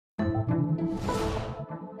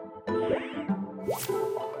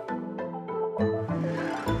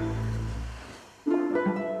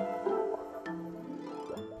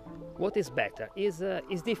What is better is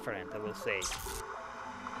different, I will say.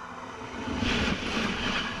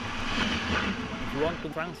 If you want to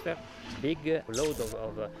transfer big load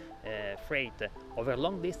of freight over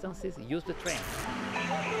long distances, use the train.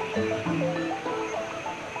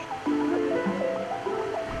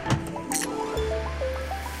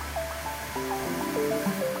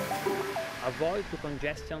 Avoid to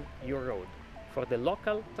congestion your road. For the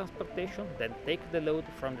local transportation, then take the load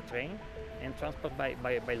from the train and transport by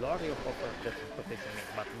lorry or the transportation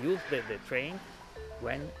means. But use the train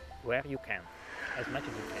where you can, as much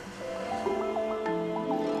as you can.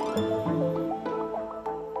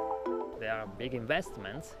 There are big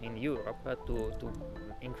investments in Europe to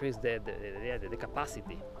increase the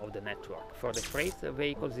capacity of the network. For the freight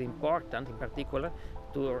vehicles, it's important, in particular,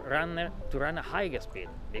 to run a higher speed,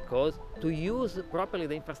 because to use properly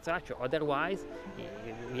the infrastructure. Otherwise,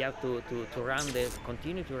 we have to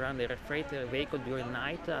continue to run the freight vehicle during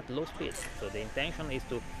night at low speed. So the intention is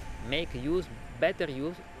to make better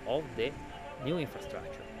use of the new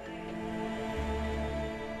infrastructure.